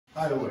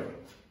By the way,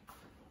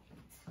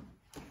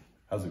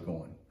 how's it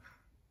going?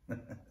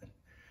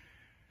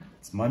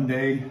 It's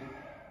Monday,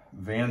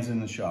 van's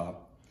in the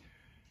shop,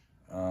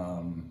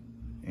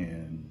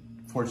 and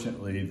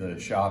fortunately the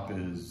shop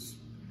is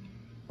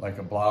like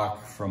a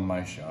block from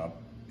my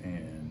shop,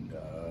 and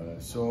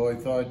so I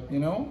thought, you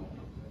know,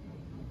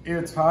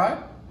 it's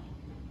hot,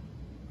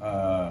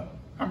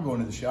 I'm going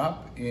to the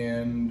shop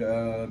and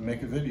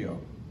make a video.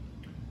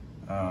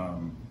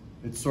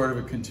 It's sort of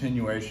a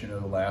continuation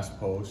of the last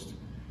post.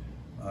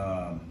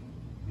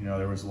 You know,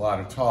 there was a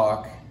lot of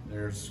talk.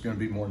 There's going to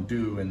be more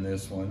do in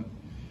this one.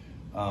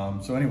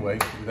 So anyway,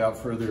 without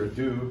further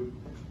ado,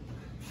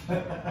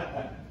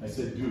 I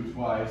said do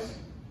twice.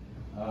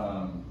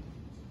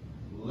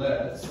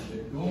 Let's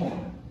get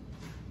going.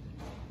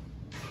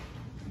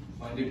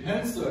 Meine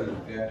pencil.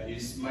 Wer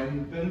ist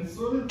mein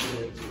pencil?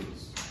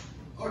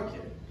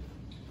 Okay.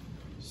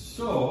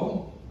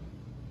 So,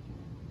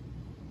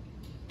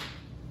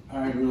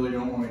 I really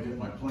don't want to get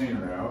my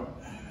planer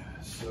out.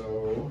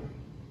 So,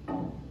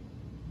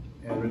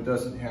 and it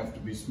doesn't have to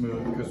be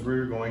smooth because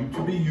we're going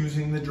to be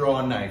using the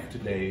draw knife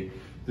today,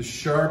 the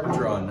sharp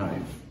draw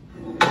knife.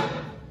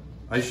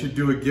 I should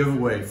do a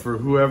giveaway for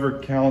whoever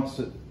counts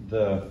it,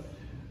 the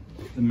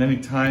many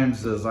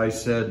times, as I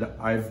said,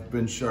 I've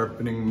been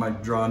sharpening my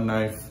draw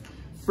knife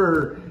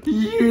for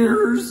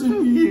years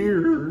and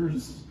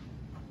years.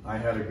 I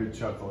had a good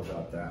chuckle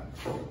about that.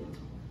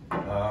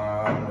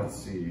 Let's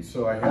see,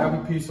 so I have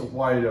a piece of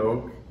white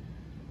oak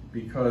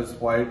because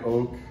white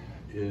oak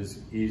is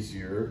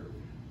easier.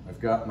 I've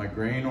got my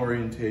grain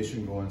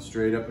orientation going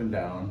straight up and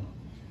down.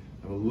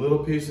 I have a little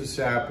piece of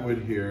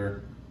sapwood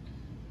here.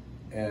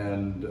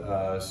 And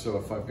so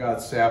if I've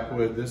got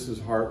sapwood, this is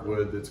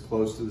heartwood that's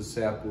close to the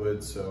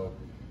sapwood, so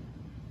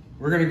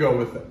we're gonna go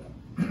with it.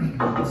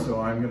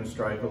 So I'm gonna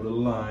strike a little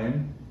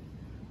line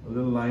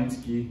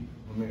ski.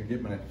 I'm gonna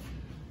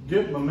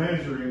get my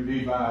measuring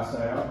device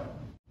out.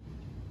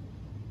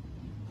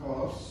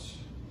 Because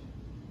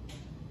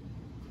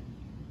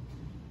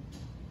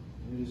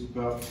it is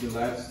about the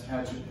last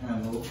hatchet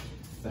handle.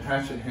 The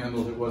hatchet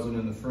handle that wasn't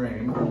in the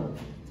frame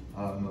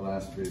in the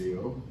last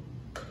video.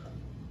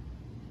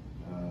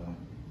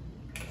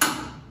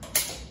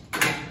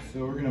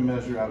 So we're gonna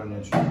measure out 1.25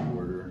 inches,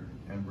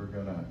 and we're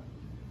gonna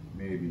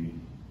maybe,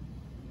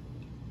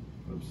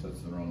 oops, that's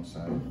the wrong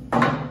side.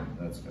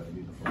 That's gotta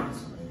be the flat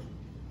side.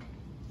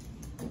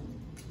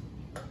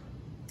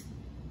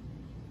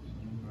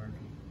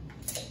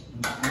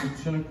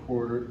 1.25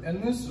 inches,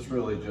 and this is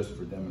really just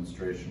for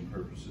demonstration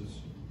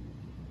purposes.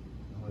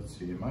 Let's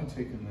see, am I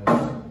taking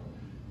this?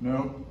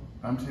 No,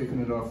 I'm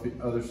taking it off the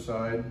other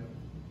side.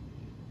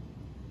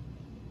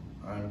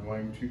 I'm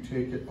going to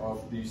take it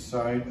off the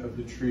side of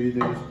the tree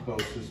that is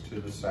closest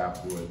to the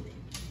sapwood.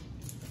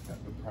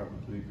 That would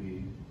probably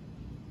be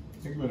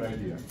a good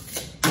idea.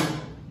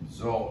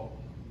 So,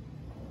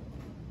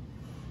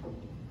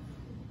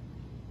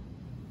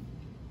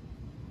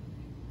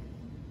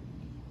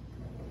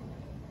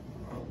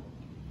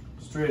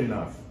 straight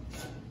enough.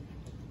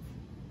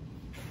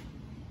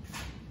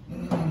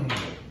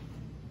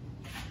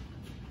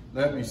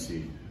 Let me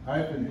see.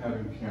 I've been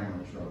having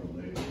camera trouble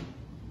lately.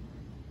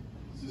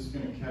 Is this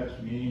going to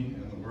catch me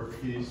in the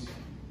workpiece?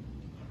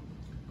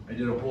 I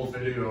did a whole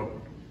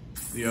video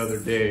the other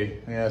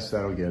day. Yes,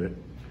 that'll get it.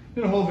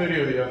 Did a whole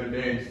video the other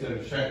day instead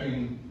of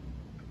checking.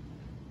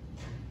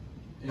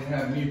 It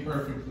had me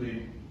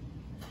perfectly,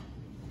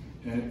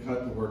 and it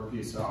cut the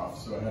workpiece off,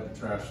 so I had to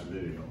trash the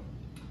video.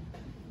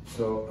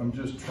 So I'm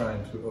just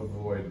trying to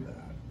avoid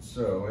that.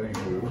 So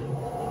anywho.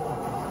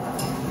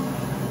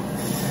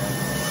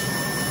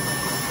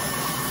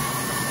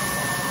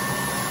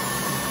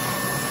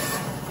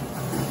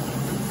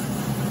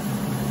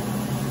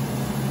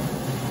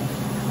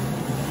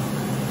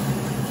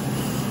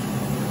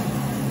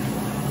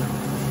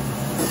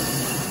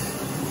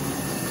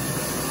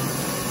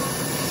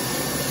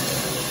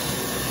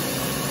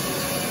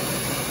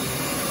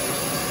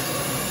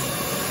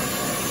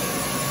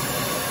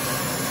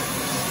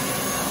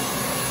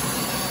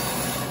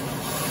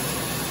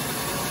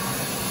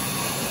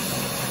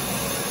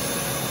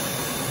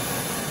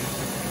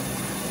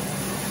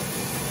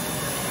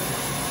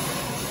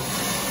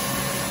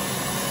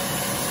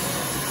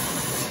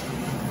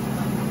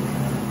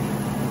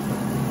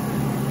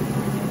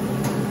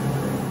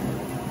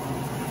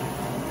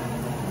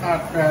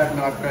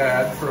 Not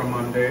bad for a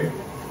Monday.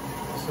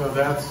 So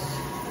that's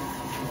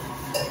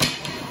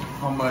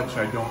how much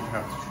I don't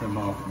have to trim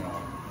off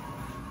now.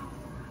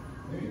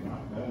 Hey,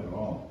 not bad at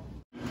all.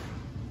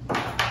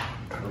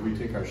 So we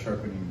take our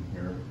sharpening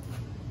here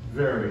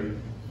very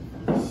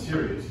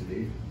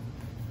seriously.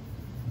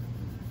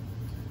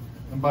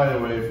 And by the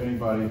way, if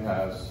anybody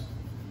has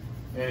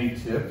any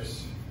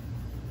tips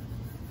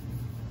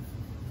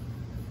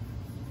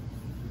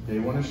they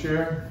want to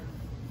share,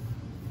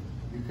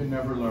 you can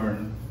never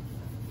learn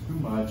too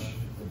much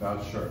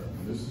about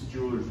sharpening. This is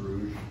Jeweler's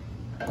Rouge,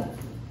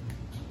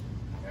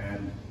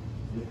 and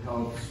it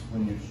helps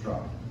when you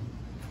strike.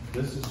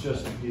 This is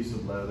just a piece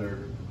of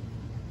leather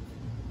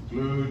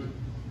glued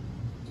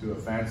to a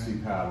fancy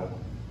paddle.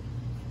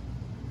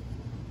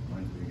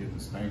 Reminds me of getting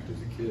spanked as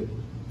a kid.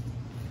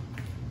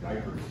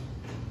 Diapers.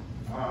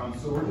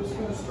 So we're just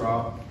going to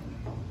drop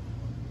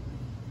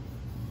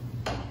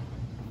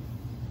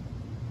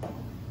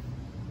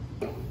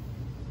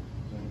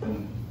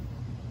something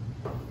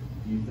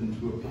deep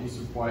into a piece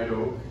of white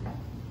oak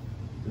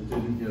that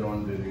didn't get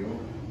on video.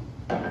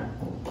 It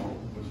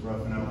was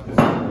roughing out because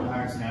of the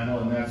axe handle,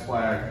 and that's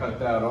why I cut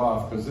that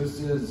off, because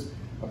this is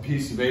a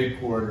piece of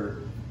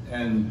 8/4,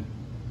 and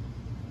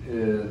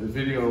the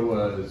video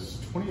was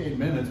 28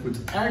 minutes, which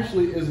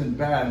actually isn't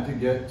bad to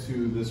get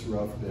to this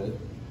rough bit.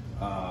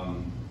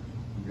 I'm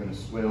going to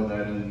swale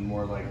that in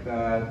more like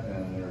that,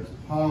 and there's the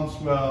palm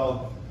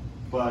swell,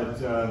 but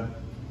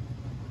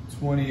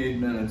 28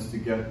 minutes to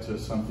get to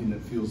something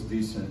that feels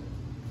decent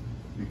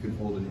you can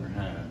hold in your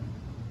hand.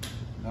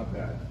 Not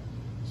bad.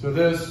 So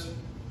this,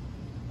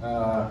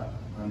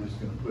 I'm just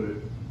going to put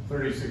it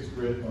 36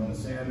 grit on the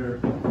sander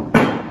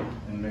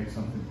and make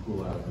something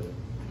cool out of it.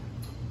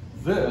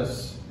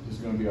 This is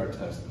going to be our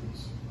test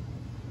piece.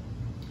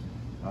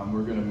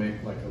 We're going to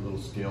make like a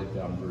little scaled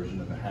down version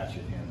of a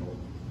hatchet handle,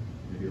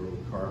 maybe a little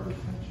carver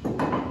hatchet.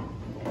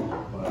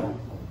 But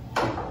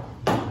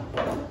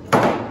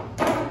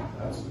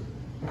that's good.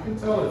 You can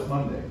tell it's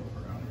Monday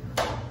around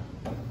here.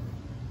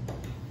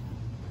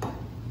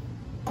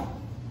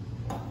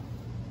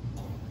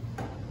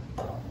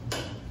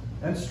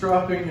 And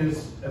stropping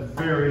is a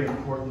very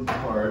important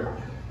part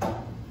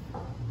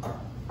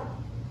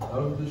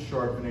of the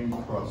sharpening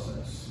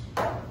process.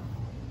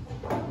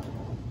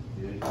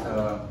 It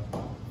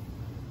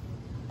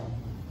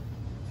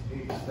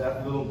takes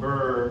that little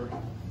burr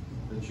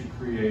that you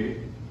create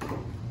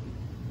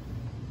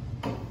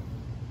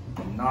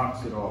and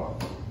knocks it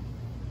off.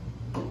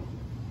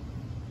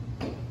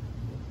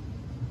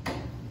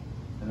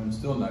 And I'm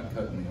still not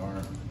cutting the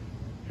arm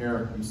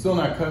hair. I'm still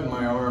not cutting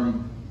my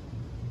arm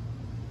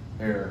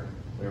hair.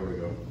 There we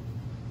go.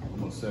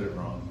 Almost said it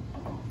wrong.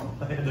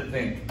 I had to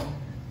think.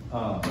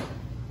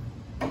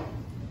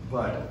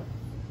 But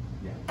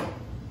yeah,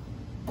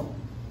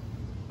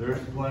 there's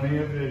plenty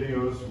of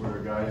videos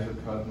where guys are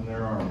cutting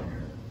their arm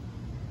hair.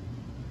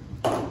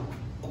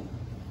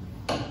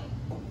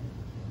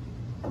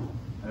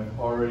 I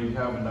already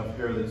have enough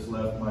hair that's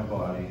left my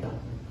body.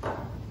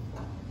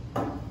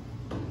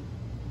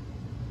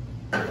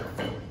 Yeah,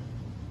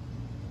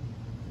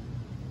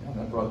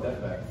 I brought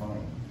that back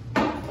fine.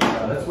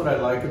 That's what I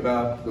like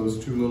about those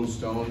two little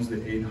stones,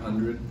 the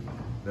 800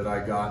 that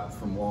I got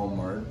from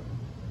Walmart,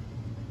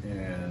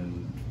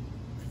 and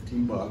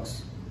 15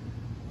 bucks,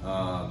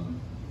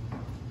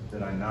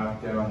 that I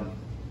knocked down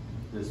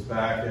this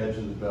back edge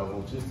of the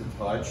bevel just a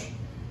touch,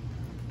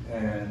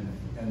 and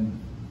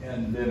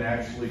then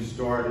actually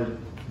started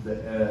the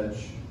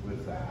edge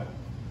with that.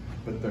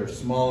 But they're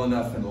small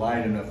enough and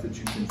light enough that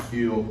you can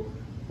feel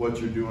what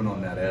you're doing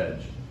on that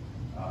edge.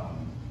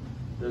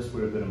 This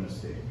would have been a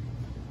mistake.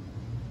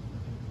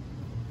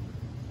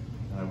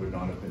 And I would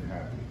not have been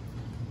happy.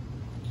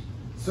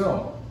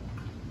 So,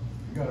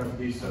 we got our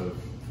piece of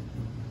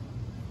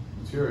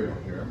material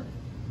here.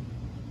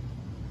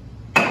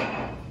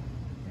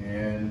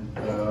 And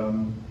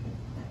the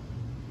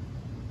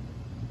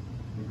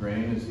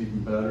grain is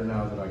even better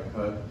now that I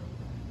cut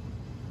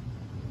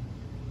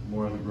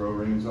more of the grow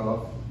rings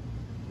off.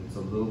 It's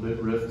a little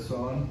bit rift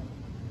sawn,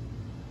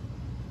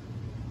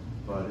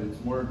 but it's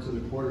more to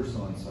the quarter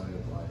sawn side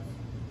of life.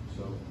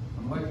 So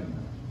I'm liking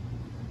that.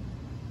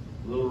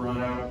 A little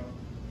run out,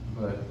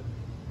 but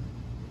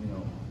you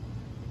know,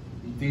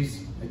 it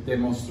is a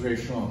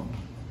demonstration.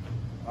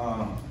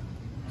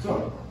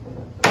 So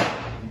I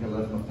think I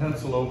left my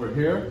pencil over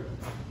here.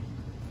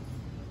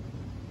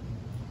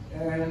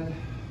 And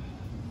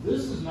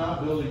this is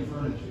not building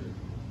furniture.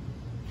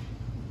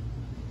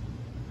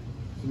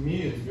 To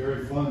me, it's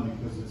very fun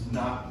because it's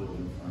not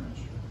building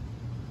furniture.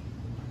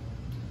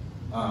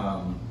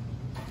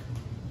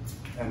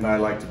 And I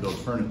like to build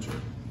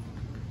furniture.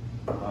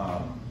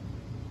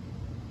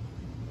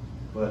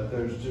 But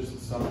there's just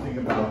something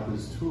about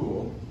this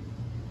tool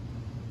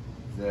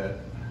that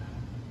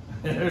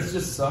there's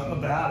just something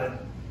about it.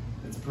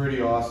 It's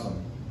pretty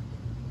awesome.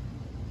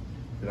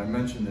 Did I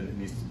mention that it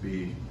needs to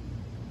be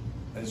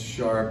as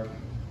sharp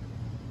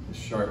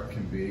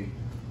can be?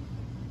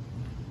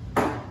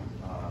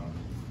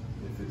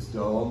 If it's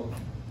dull,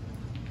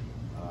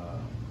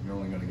 you're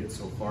only going to get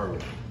so far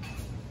with it.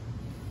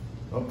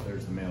 Oh,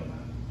 there's the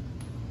mailman.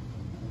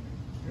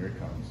 Here it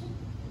comes.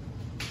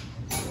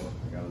 So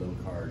I got a little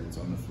card. It's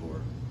on the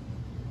floor.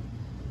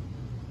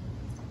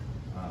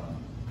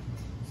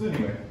 So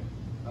anyway,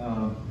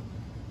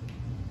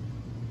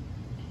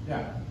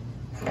 yeah.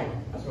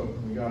 So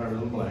we got our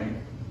little blank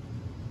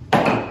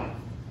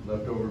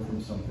left over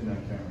from something I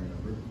can't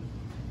remember.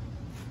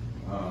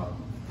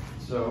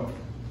 So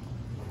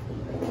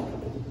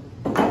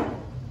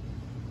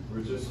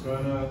we're just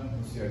gonna,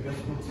 let's see, I guess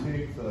we'll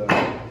take the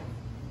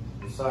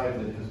side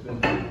that has been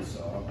through the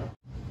saw.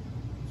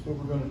 That's what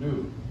we're gonna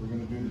do. We're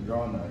gonna do the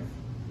draw knife.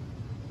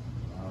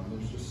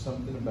 There's just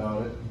something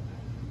about it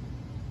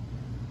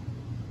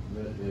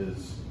that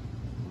is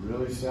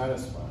really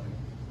satisfying.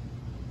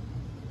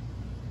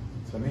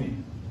 To me.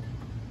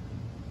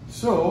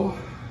 So,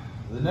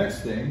 the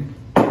next thing,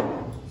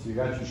 so you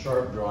got your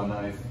sharp draw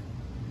knife,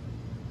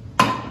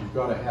 you've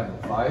got to have a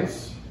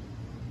vise,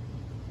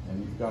 and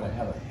you've got to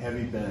have a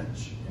heavy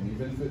bench. And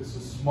even if it's a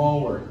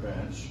small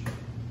workbench,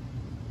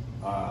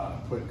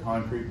 put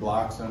concrete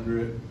blocks under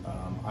it.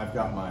 I've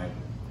got my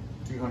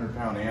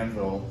 200-pound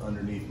anvil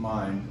underneath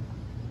mine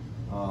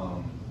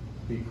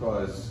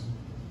because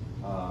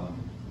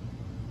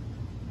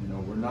you know,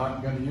 we're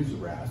not going to use a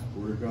rasp.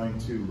 We're going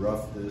to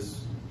rough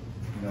this.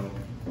 You know,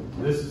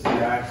 this is the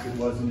axe that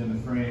wasn't in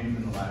the frame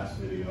in the last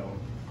video,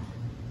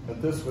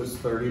 but this was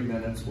 30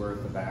 minutes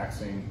worth of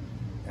axing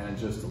and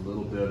just a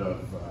little bit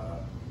of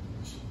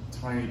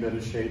tiny bit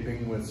of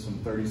shaping with some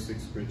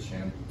 36 grit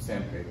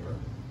sandpaper.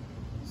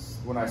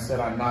 When I said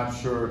I'm not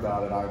sure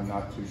about it, I'm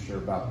not too sure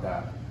about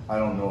that. I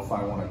don't know if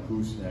I want a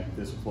gooseneck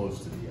this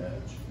close to the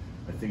edge.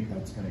 I think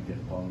that's going to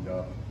get bunged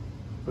up.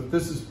 But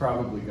this is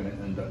probably going to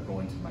end up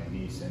going to my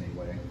niece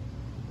anyway,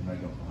 and I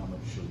don't know how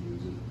much she'll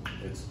use it.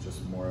 It's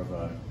just more of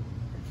a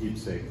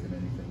keepsake than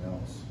anything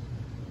else.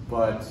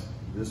 But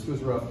this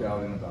was roughed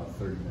out in about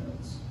 30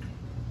 minutes.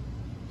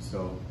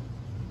 So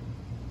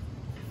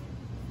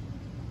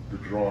the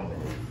draw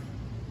knife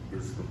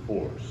is the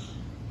force.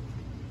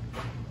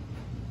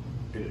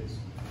 it is.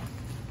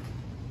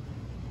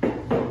 I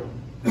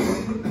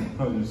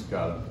just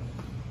got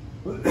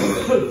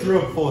a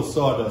throat full of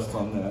sawdust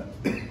on that.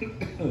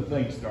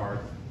 Thanks,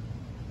 Darth.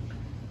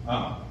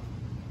 But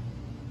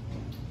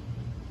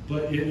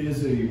it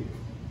is a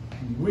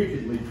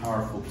wickedly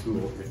powerful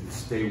tool if you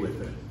stay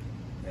with it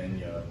and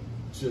you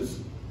just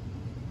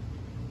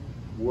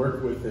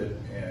work with it,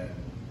 and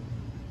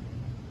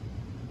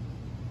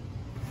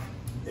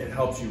it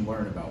helps you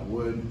learn about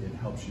wood, it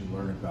helps you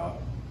learn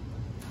about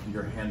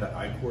your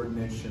hand-to-eye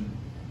coordination,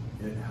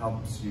 it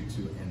helps you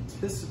to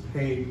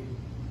anticipate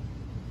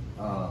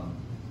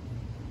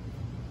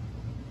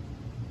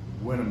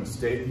when a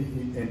mistake,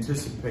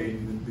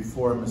 anticipate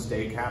before a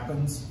mistake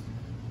happens.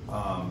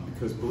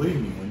 Because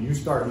believe me, when you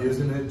start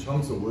using it,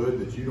 chunks of wood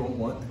that you don't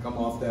want to come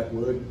off that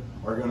wood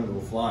are going to go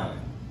flying.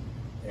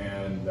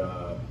 And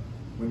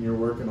when you're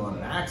working on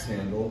an axe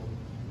handle,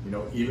 you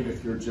know, even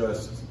if you're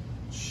just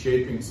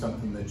shaping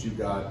something that you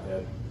got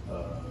at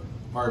a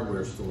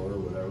hardware store or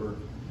whatever,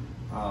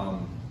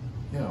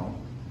 you know,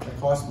 it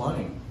costs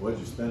money. What,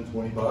 you spend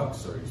 20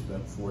 bucks or you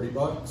spent 40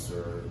 bucks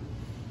or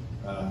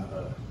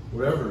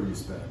whatever you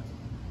spent.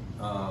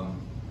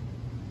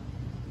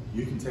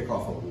 You can take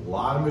off a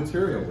lot of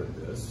material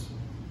with this.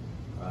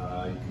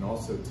 You can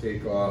also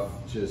take off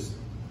just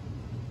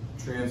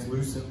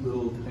translucent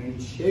little tiny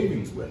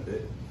shavings with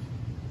it.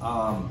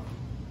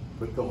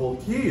 But the whole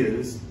key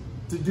is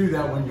to do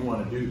that when you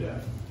want to do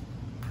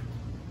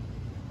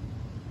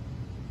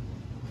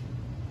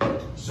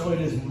that. So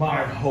it is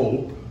my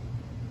hope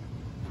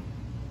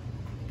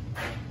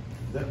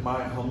that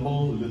my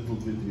humble little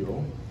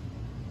video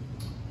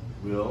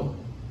will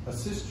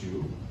assist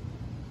you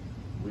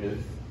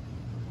with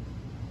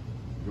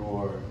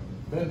your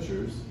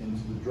ventures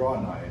into the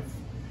draw knife,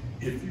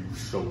 if you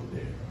so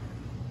dare.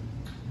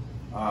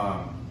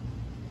 I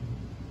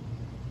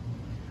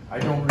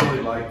don't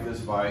really like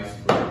this vise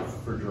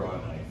for draw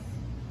knife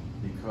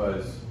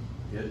because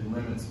it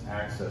limits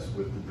access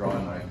with the draw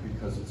knife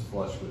because it's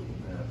flush with the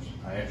bench.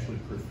 I actually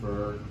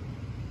prefer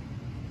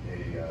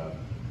a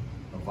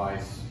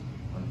vise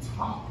on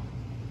top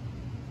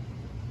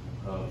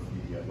of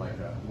the,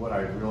 what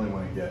I really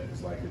want to get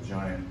is like a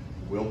giant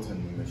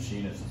Wilton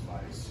machinist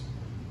vise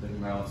that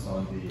mounts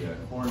on the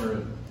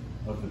corner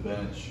of the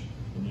bench,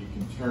 and you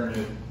can turn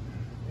it,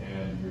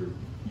 and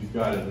you've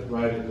got it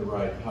right at the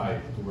right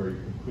height to where you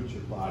can put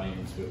your body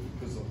into it.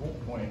 Because the whole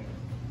point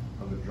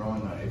of a draw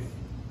knife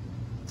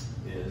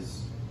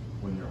is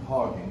when you're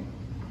hogging,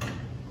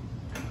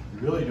 you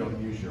really don't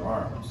use your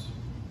arms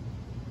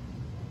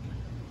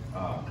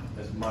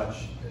as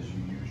much as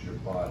you use your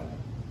body.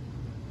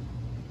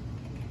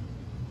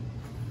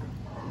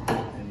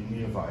 And you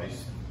need a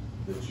vise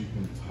that you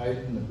can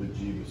tighten the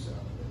bejeebus out of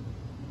it,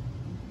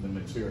 the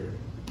material.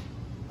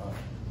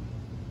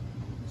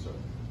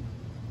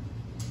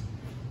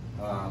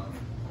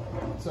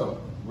 So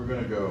we're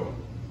going to go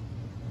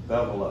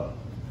bevel up.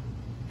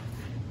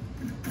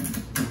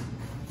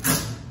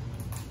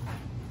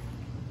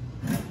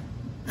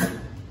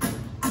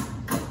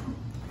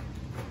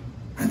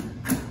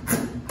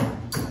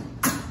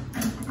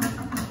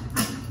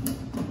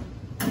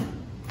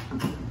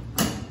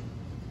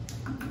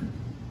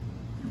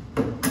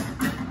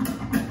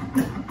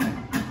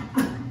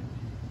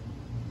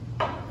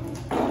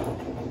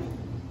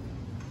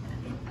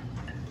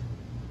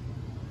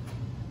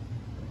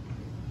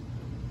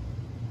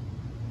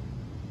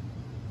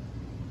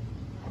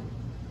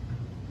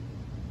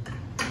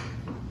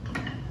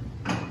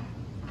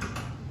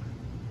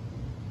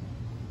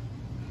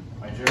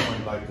 I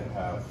generally like to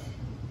have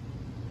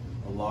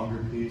a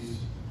longer piece,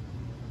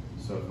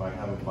 so if I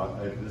have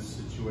this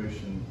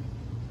situation,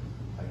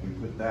 I can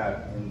put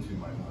that into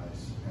my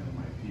vise and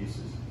my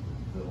pieces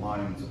the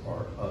lines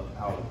are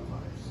out of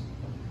place.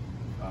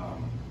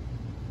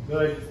 But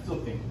I still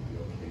think it'll be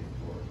okay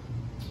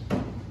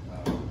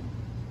for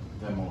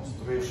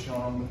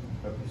demonstration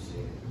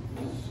purposes.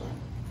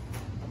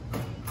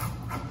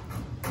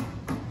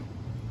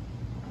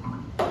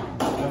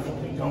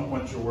 Definitely don't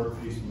want your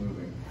workpiece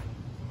moving.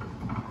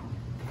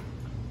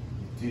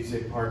 Diese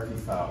Party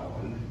foul.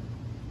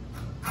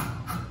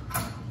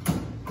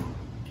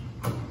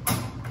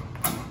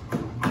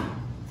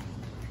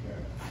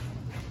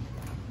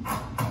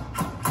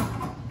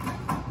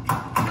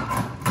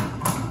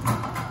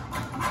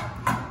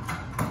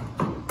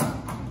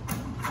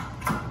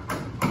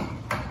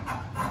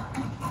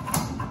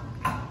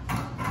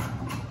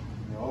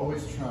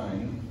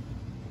 Trying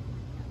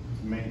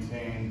to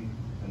maintain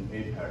an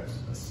apex,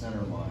 a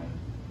center line,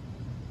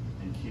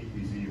 and keep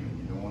these even.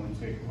 You don't want to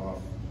take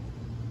off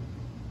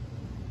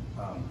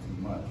too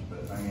much,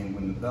 but I mean,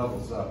 when the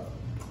bevel's up,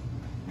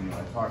 you know,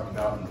 I talked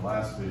about in the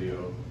last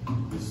video,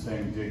 this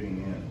thing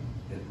digging in,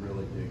 it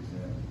really digs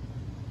in.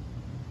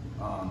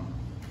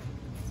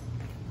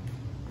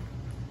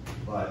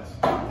 But,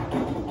 I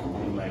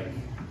mean, like, let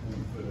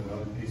me put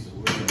another piece of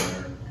wood in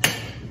there.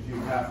 If you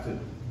have to,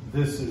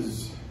 this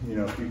is, you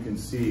know, if you can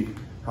see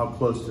how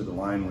close to the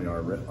line we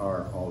are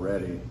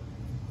already.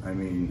 I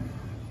mean,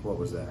 what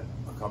was that?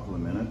 A couple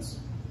of minutes?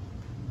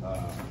 But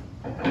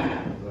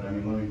I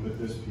mean, let me put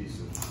this piece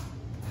of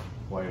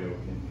white oak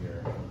in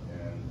here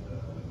and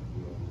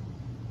we'll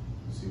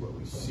see what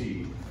we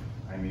see.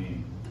 I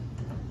mean,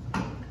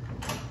 so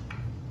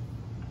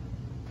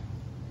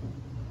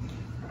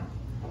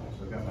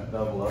I've got my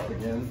bevel up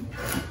again.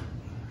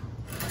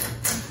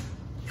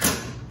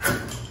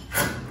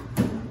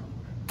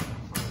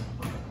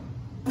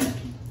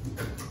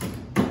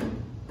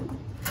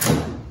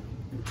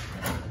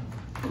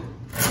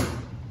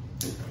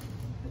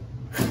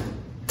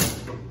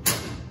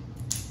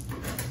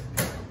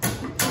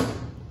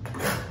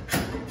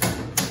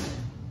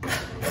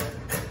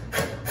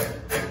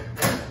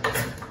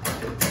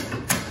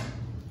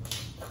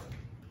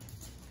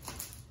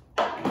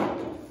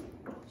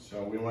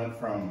 So we went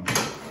from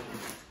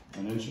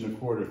 1.25 inches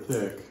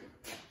thick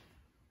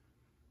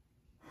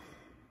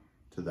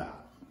to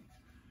that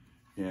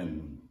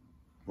in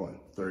what,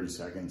 30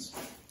 seconds.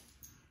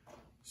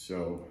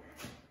 So,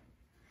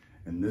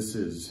 and this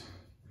is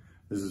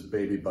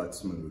baby butt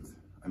smooth.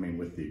 I mean,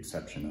 with the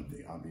exception of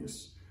the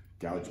obvious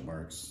gouge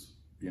marks,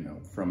 you know,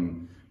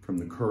 from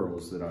the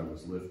curls that I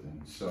was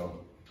lifting.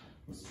 So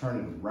let's turn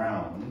it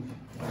around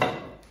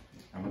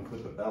and we'll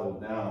put the bevel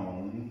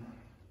down.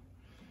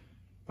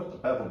 Put the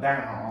bevel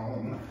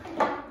down,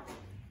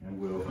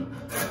 and we'll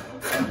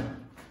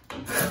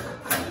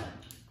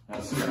now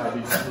see how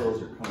these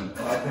curls are coming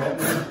up at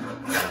me.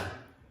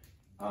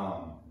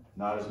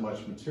 Not as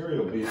much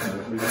material being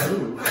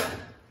removed,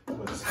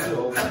 but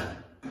still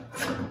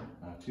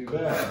not too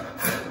bad.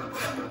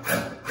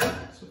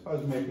 So if I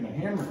was making a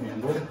hammer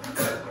handle,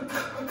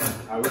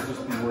 I would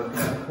just be working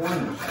the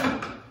corners.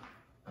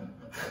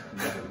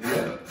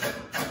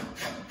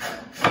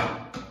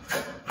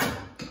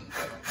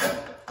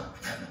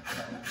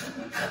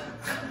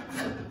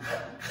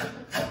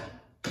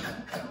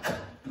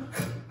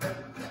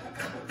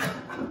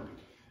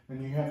 And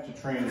you have to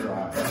train your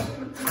eyes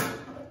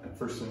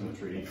for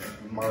symmetry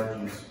and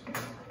margins.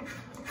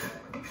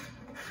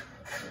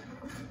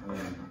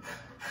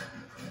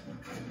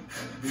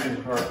 Being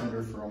a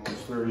carpenter for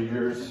almost 30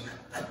 years,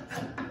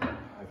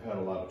 I've had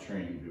a lot of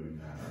training doing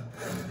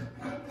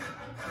that.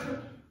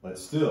 But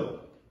still,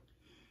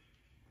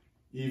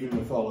 even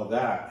with all of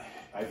that,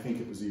 I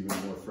think it was even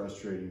more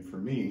frustrating for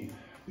me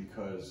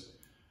because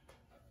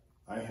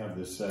I have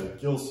this set of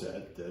gill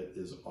set that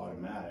is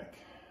automatic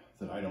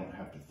that I don't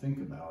have to think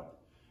about.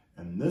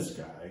 And this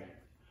guy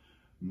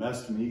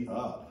messed me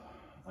up.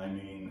 I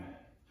mean,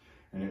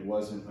 and it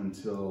wasn't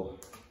until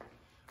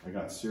I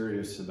got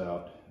serious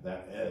about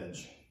that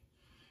edge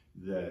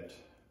that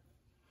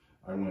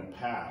I went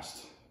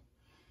past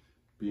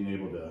being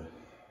able to,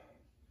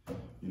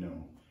 you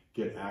know,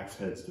 get axe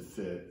heads to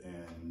fit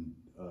and,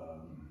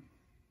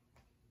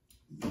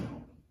 you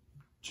know,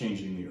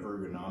 changing the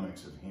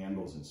ergonomics of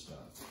handles and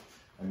stuff.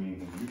 I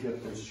mean, when you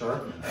get this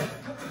sharpened,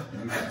 you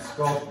can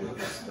sculpt with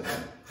this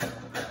thing.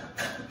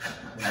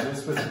 And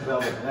this with the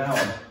bevel down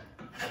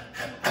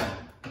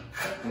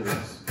is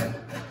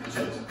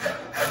just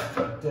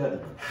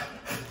dead.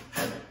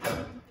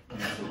 And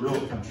it's a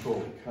real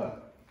controlled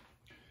cut.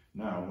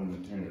 Now, when you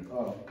turn it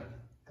up,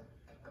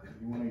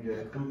 if you want to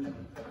get kooky,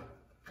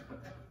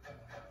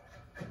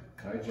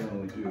 I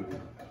generally do.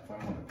 If I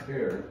want to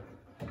pair,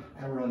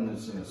 I run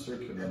this in a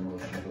circular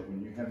motion, but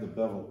when you have the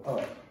bevel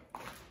up,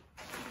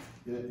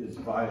 it is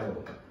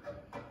vital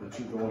that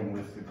you're going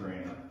with the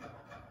grain.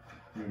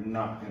 You're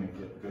not going to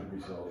get good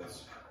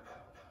results.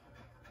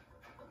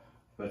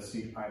 But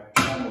see, I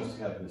almost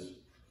have this,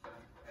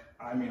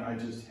 I mean, I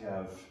just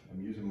have,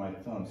 I'm using my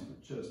thumbs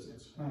with just a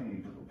tiny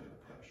little bit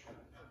of pressure.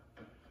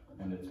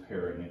 And it's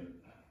pairing it.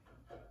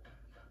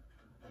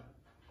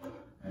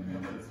 And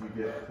then if you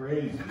get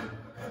crazy,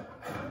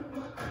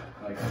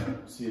 like,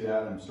 see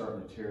that? I'm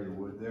starting to tear the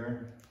wood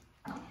there.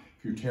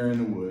 If you're tearing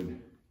the wood,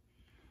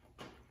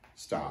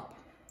 stop.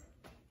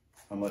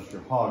 Unless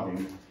you're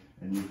hogging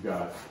and you've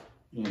got,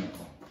 you know,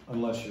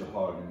 unless you're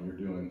hogging, you're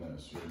doing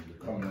this, or you're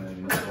coming in and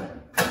you're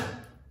going.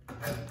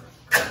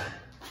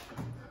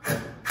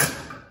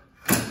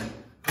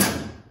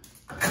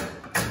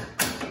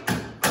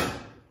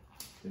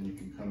 Then you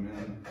can come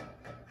in,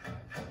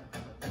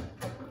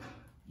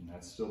 and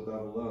that's still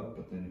bevel up,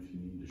 but then if you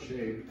need to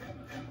shape,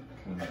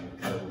 kind of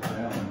bevel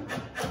down.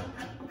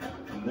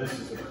 And this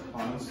is a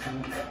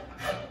constant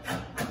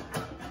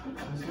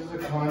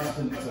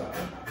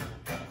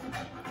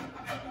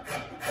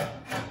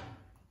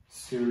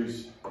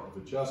series of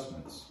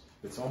adjustments.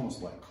 It's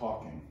almost like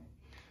caulking.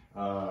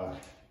 When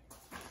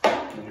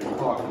you're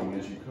caulking,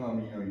 as you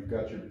come, you know, you've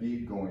got your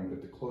bead going,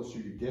 but the closer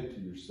you get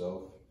to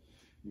yourself,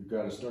 you've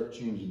got to start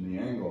changing the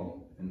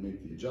angle and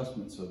make the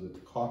adjustment so that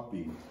the caulk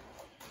bead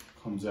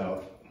comes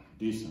out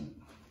decent.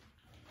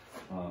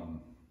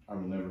 I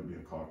will never be a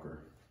caulker.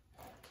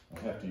 I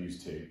have to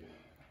use tape,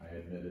 I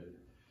admit it.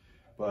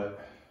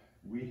 But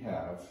we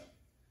have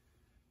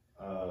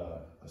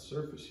a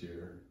surface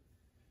here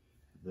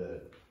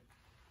that,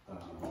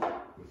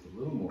 with a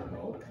little more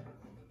help,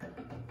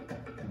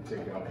 can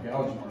take out the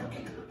gouge mark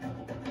here.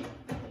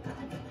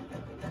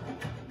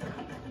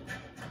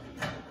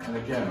 And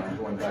again, I'm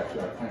going back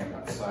to, I kind of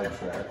got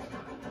sidetracked,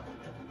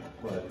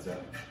 but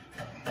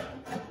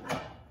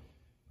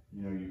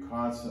you know, you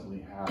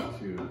constantly have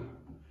to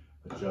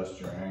adjust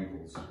your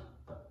angles.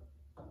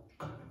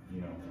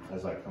 You know,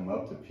 as I come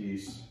up the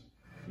piece,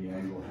 the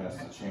angle has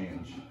to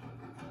change.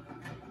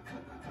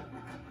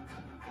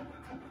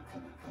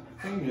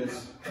 The thing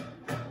is,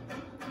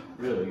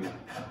 really,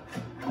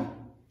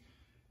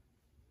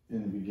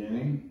 in the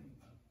beginning,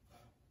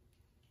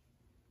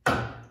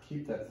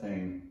 keep that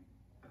thing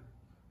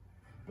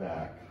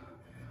back.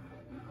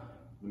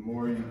 The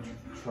more you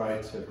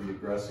try to be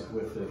aggressive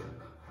with it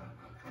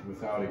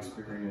without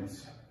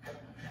experience,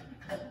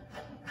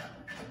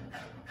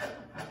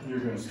 you're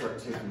going to start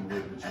taking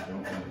wood that you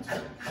don't want to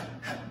take.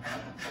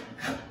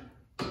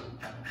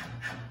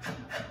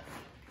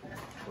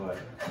 But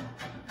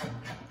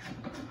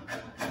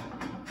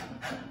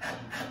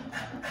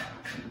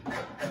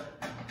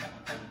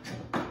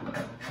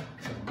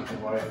my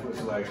wife was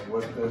like,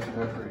 "What the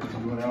heck are you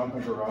doing out in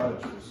the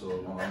garage for so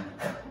long?"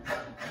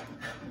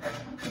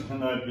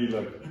 And I'd be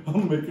like,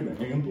 "I'm making a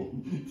handle.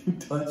 You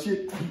touch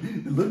it,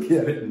 look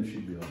at it," and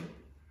she'd be like,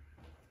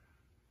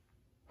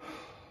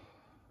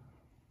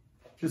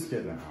 "Just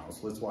get in the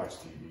house, let's watch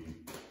TV."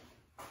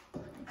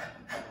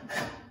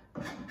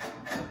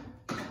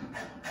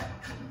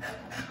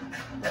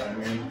 But I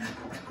mean,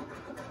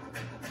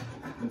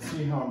 and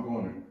see how I'm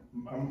going,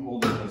 I'm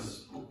holding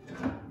this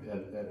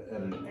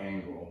at an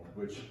angle,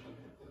 which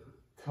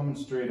coming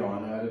straight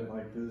on at it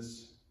like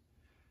this,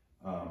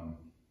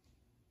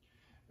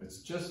 it's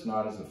just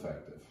not as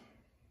effective.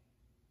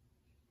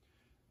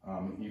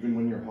 Even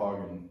when you're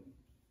hogging,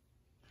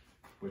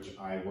 which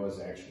I was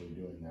actually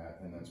doing that,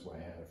 and that's why I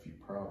had a few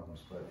problems.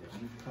 But if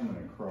you're coming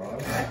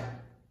across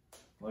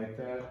like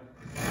that,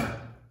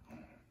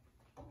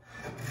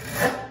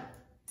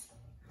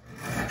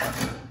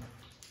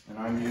 and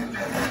I'm using,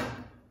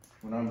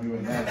 when I'm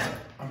doing that,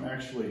 I'm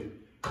actually,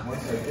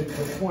 once I get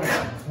to the point,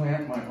 I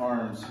plant my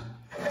arms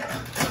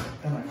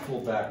and I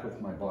pull back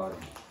with my body.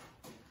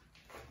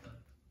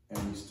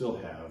 And we still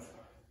have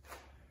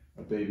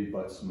a baby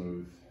butt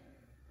smooth,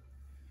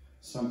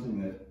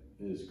 something that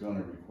is going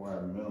to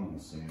require minimal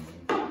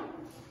sanding.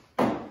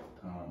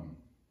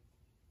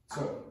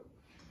 So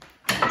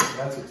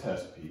that's a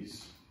test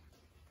piece,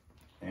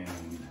 and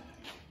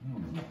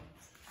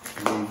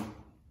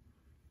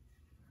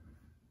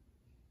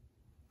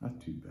not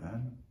too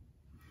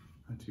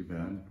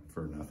bad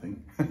for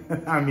nothing.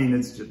 I mean,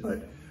 it's just,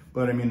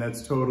 but I mean,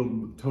 that's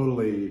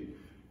totally,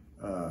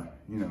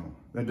 you know,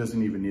 that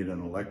doesn't even need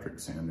an electric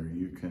sander.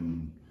 You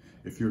can,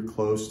 if you're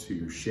close to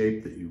your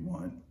shape that you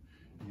want,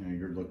 you know,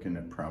 you're looking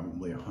at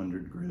probably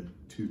 100 grit,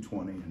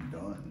 220 and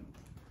done.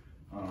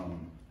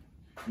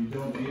 You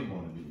don't need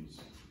one of these.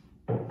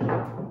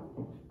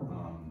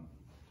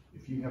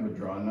 If you have a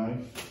draw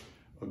knife,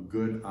 a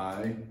good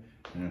eye,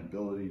 and an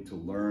ability to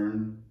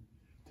learn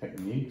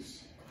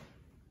techniques,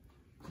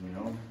 you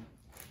know,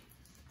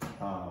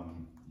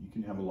 you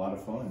can have a lot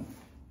of fun.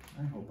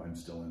 I hope I'm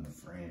still in the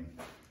frame.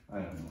 I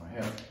don't know. I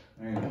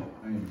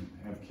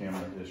have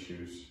camera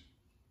issues.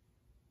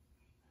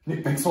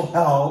 Nick Pixel,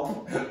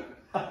 help!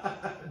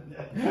 I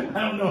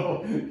don't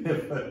know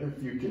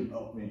if you can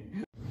help me.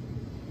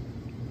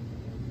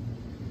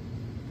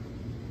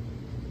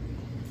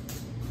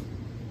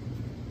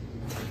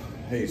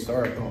 Hey,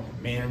 sorry. Oh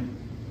man,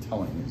 I'm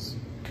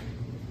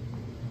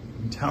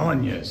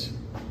telling you.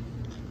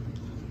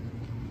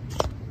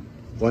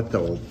 What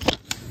the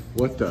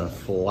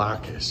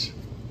flockus?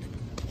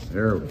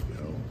 There we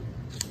go.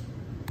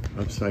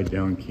 Upside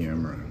down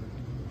camera.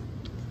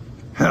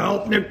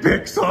 Help, Nick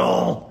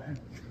Pixel!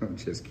 I'm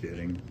just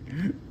kidding.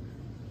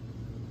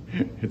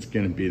 It's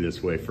gonna be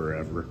this way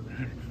forever.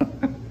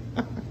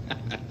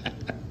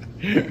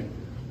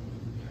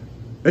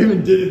 I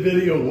even did a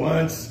video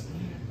once,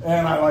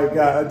 and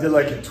I did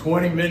like a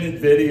 20-minute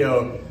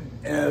video,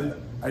 and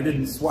I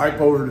didn't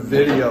swipe over the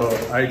video.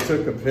 I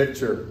took a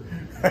picture.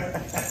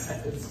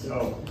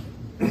 So,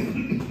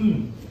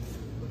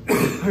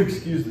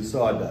 excuse the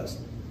sawdust.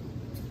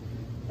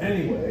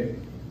 Anyway,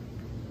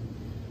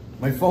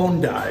 my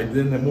phone died,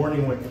 then the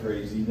morning went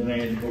crazy, then I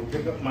had to go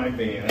pick up my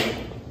van,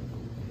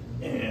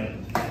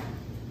 and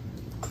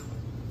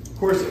of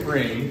course it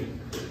rained.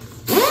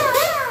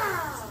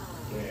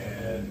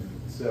 And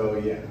so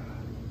yeah,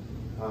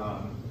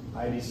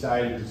 I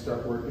decided to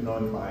start working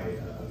on my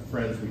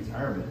friend's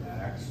retirement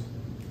axe.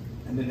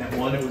 And then that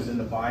one that was in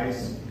the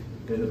vise,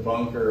 in the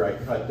bunker, I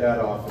cut that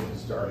off and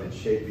started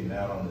shaping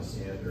that on the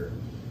sander.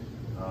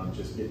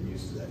 Just getting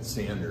used to that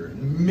sander.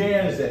 And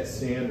man, is that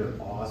sander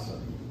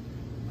awesome.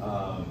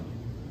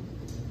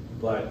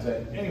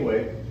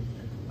 Anyway,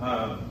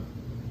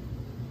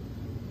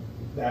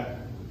 that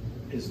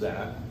is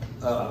that.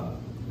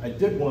 I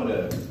did want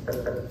to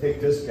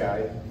take this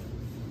guy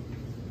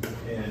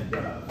and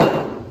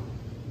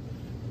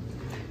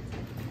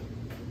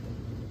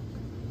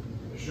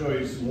show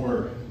you some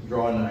more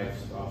draw knife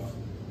stuff.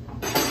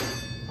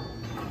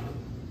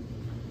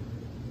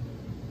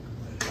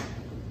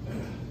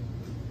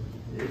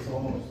 It's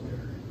almost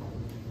there.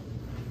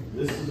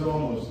 This is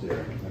almost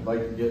there. I'd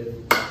like to get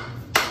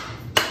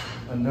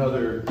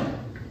another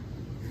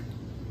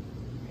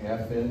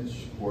 ½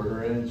 inch,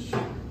 quarter inch,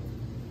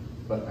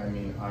 but I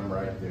mean, I'm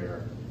right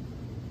there.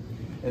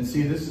 And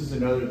see, this is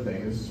another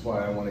thing. This is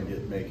why I want to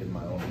get making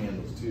my own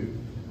handles too.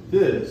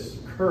 This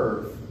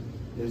curve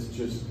is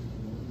just,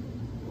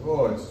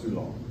 oh, it's too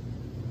long.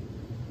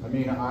 I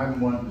mean,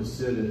 I'm wanting to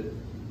sit it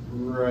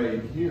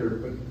right here,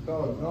 but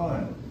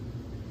doggone,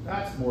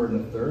 that's more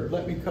than a third.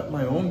 Let me cut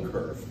my own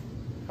curve.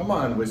 Come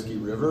on, Whiskey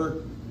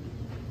River.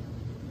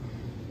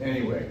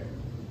 Anyway,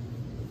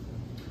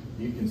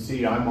 you can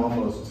see I'm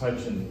almost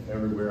touching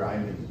everywhere I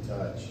need to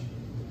touch.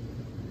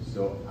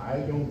 So I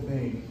don't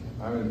think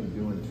I'm going to be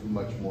doing too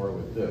much more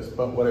with this.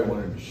 But what I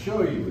wanted to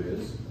show you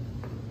is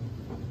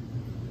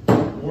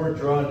more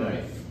draw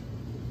knife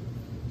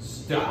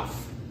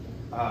stuff.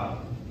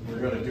 We're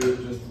going to do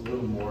it just a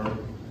little more,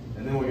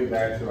 and then we'll get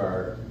back to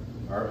our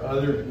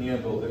other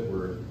handle that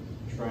we're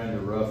trying to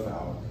rough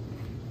out.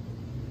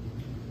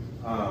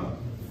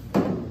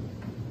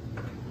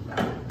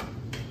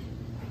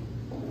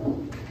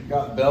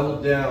 Got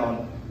beveled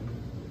down,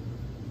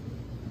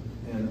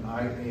 and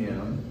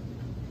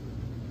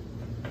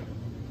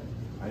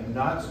I'm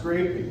not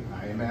scraping.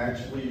 I am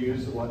actually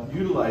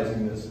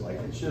utilizing this like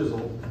a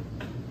chisel.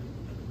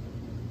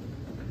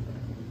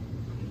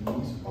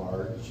 These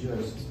are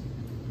just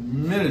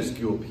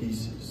minuscule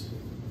pieces.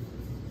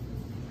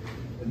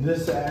 And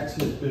this axe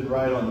has been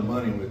right on the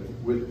money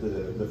with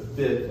the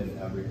fit and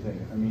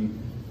everything. I mean,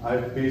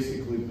 I've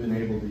basically been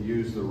able to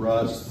use the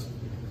rust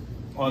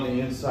on the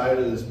inside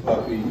of this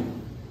puppy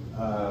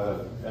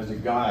as a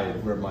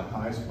guide where my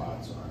high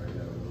spots are. I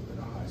got a little bit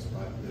of high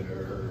spot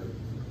there.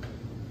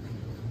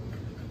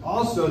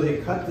 Also,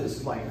 they cut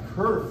this like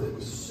curve that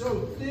was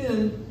so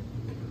thin.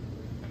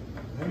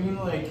 I mean,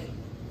 like,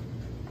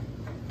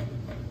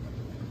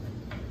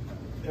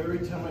 every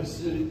time I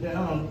sit it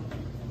down,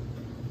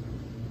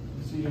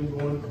 you see them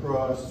going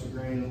across the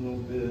grain a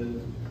little bit.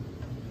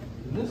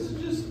 And this is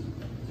just,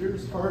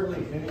 there's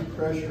hardly any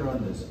pressure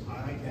on this.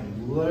 I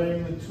am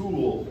letting the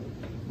tool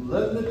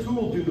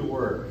do the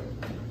work.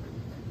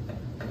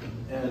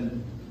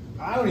 And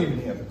I don't even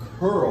have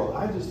curl,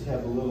 I just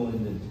have a little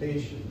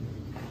indentation.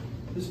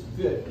 This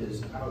fit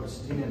is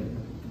outstanding.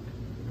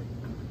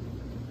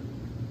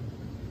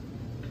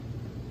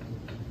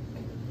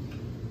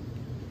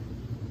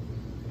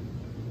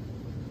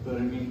 But I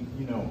mean,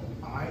 you know,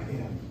 I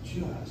am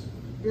just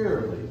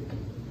barely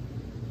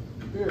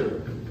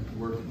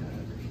working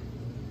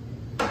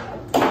at it.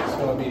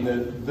 So I mean,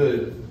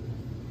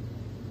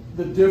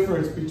 the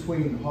difference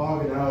between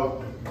hogging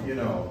out, you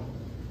know,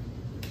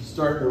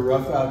 starting to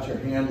rough out your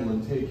handle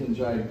and taking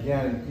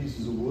gigantic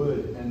pieces of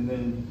wood, and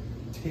then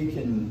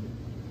taking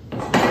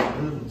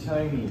little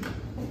tiny,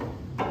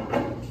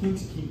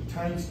 teensky,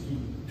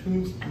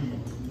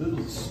 little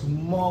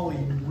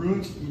smally,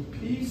 roonsky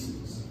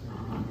pieces.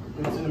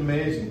 It's an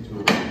amazing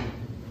tool.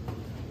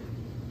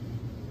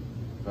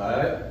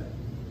 But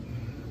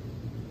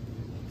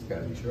it's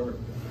gotta be sharp.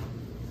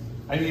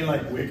 I mean,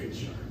 like wicked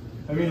sharp.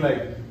 I mean,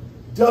 like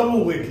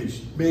double wicked,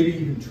 maybe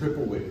even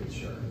triple wicked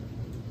sharp.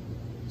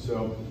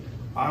 So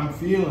I'm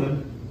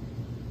feeling,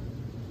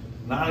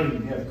 not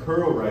even have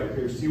curl right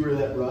here. See where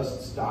that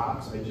rust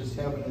stops? I just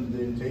have an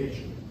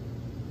indentation.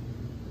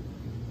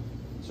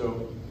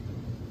 So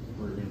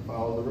we're gonna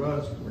follow the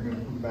rust. We're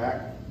gonna come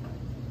back.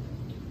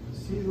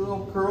 See the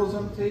little curls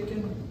I'm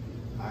taking?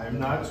 I'm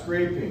not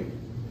scraping.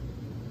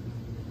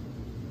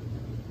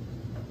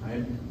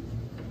 I'm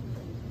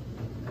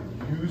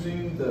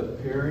using the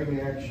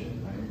paring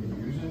action.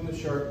 I'm using the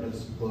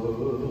sharpness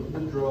of the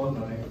draw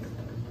knife.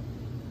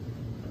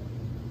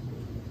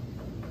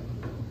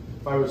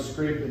 If I was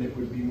scraping, it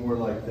would be more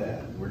like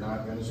that. We're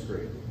not going to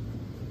scrape.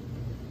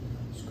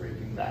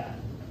 Scraping that.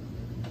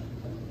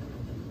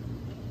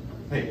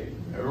 Hey,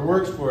 whatever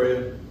works for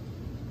you.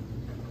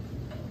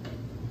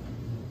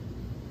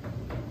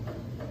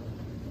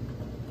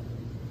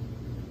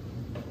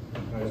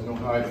 You guys know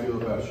how I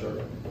feel about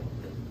sharpening.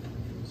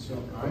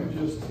 So I'm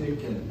just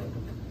taking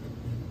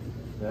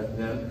that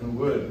dent in the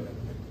wood,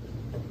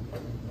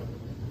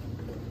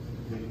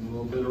 taking a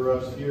little bit of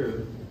rust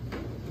here.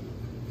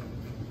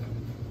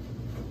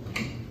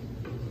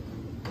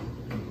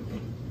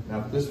 Now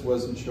if this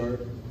wasn't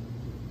sharp,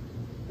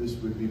 this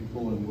would be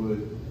pulling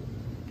wood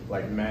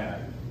like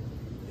mad.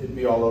 It'd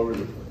be all over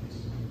the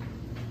place.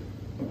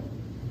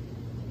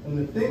 And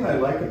the thing I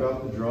like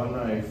about the draw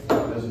knife,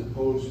 as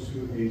opposed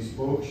to a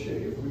spoke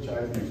shave, which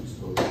I've used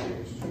spoke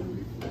shaves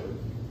too before,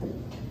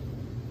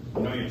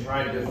 you know, you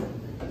try different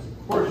things.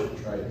 Of course you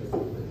try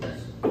different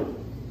things.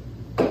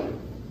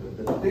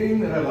 But the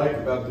thing that I like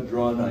about the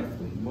draw knife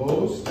the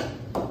most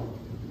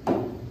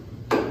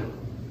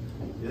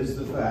is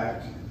the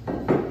fact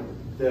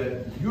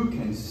that you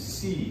can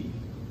see.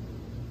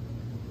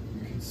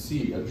 You can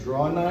see. A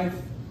draw knife,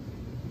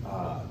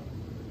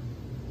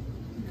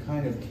 you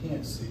kind of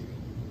can't see.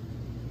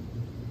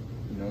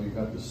 You know, you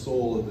got the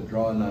sole of the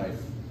draw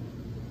knife.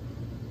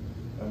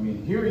 I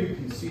mean, here you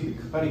can see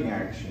the cutting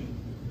action.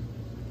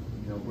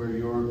 You know, where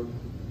you're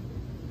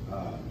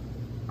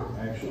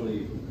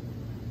actually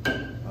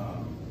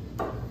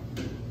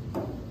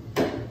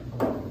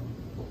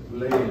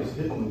blade is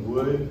hitting the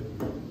wood.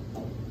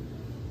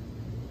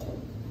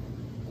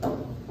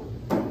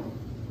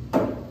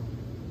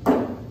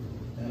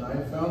 And I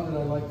found that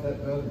I like that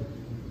better.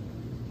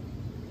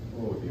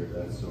 Oh dear,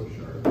 that's so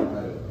sharp. I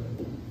love it.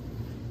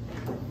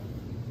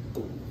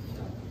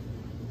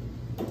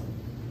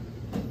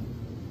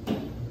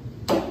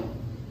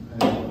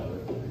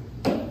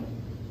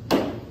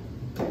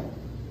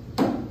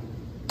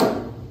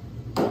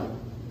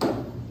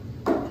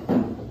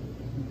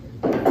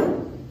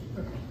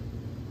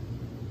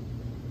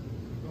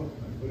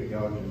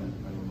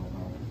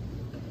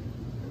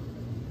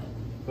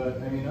 But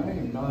I mean, I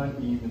am not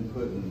even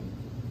putting,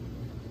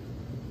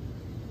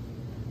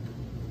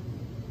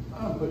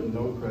 I'm putting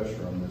no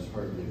pressure on this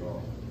hardly at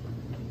all.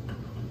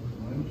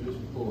 I'm just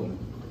pulling,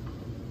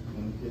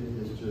 and it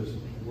is just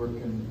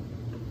working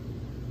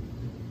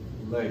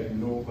like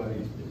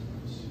nobody's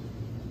business.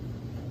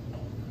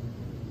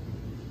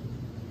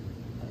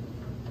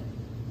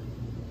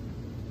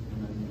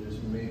 And I'm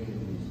just making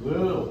these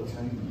little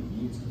tiny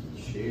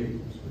easy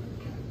shaves.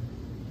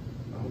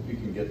 I hope you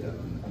can get that.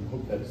 I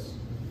hope that's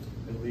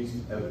at least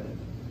evident.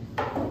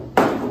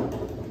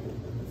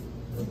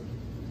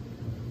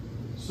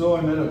 So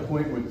I'm at a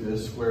point with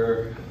this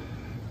where,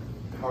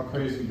 how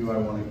crazy do I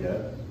want to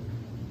get?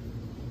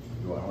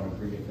 Do I want to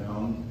bring it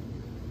down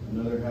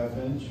another ½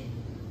 inch?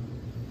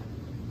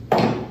 I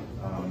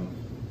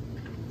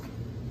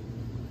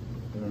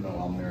don't know,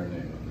 I'll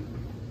marinate on it.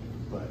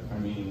 But I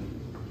mean,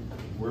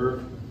 we're,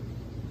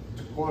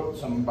 to quote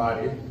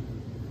somebody,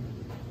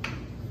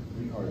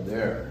 we are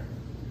there.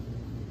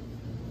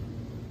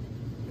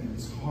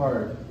 It's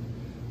hard.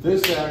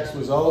 This axe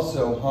was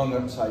also hung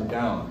upside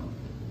down.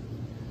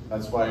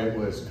 That's why it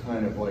was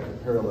kind of like a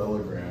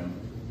parallelogram.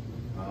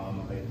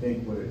 I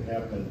think what had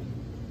happened,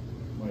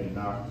 might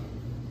have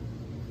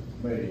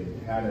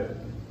had it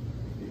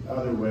the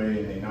other way,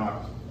 and they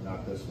knocked,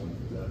 not this one,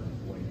 for that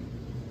point.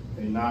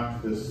 They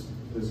knocked this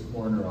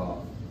corner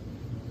off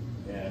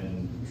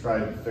and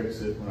tried to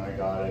fix it when I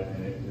got it,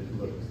 and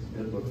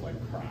it looked like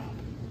crap.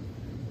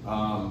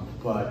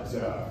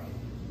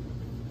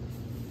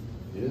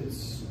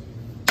 It's,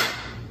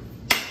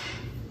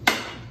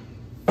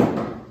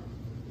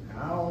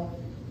 ow,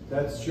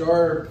 that's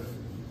sharp.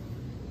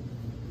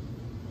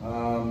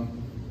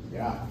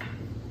 Yeah.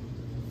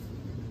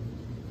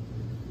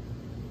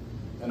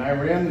 And I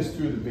ran this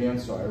through the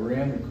bandsaw. I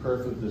ran the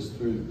kerf of this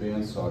through the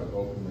bandsaw to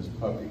open this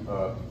puppy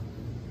up,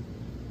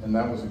 and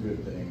that was a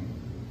good thing.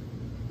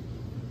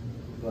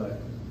 But,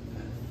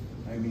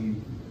 I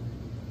mean,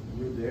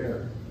 we're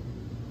there.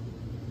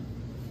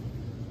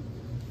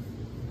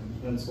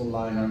 Pencil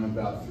line, I'm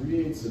about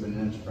 3/8 of an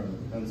inch from the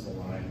pencil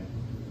line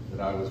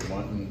that I was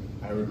wanting.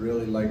 I would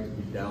really like to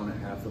be down a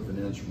 ½ of an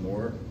inch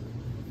more,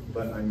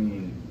 but I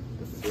mean,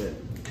 the fit.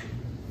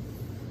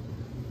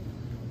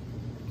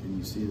 Can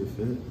you see the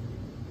fit?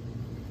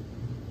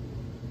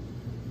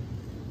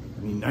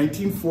 I mean,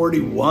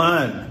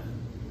 1941.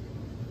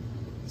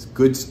 It's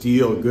good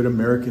steel, good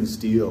American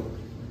steel.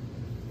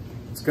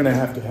 It's gonna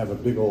have to have a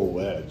big old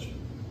wedge.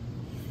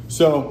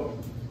 So,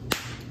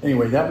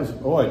 anyway, that was,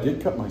 oh, I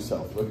did cut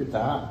myself. Look at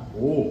that.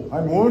 Oh,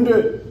 I'm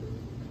wounded.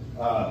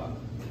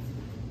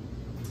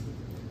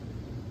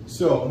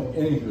 So,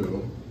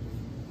 anywho,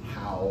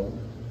 how?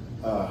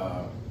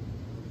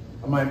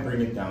 I might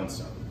bring it down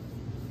some.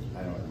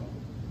 I don't know.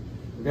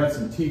 We got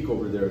some teak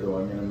over there, though.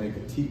 I'm going to make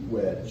a teak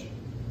wedge.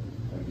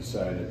 I've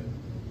decided.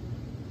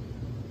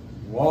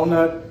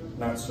 Walnut,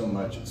 not so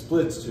much. It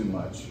splits too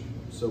much.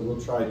 So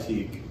we'll try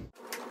teak.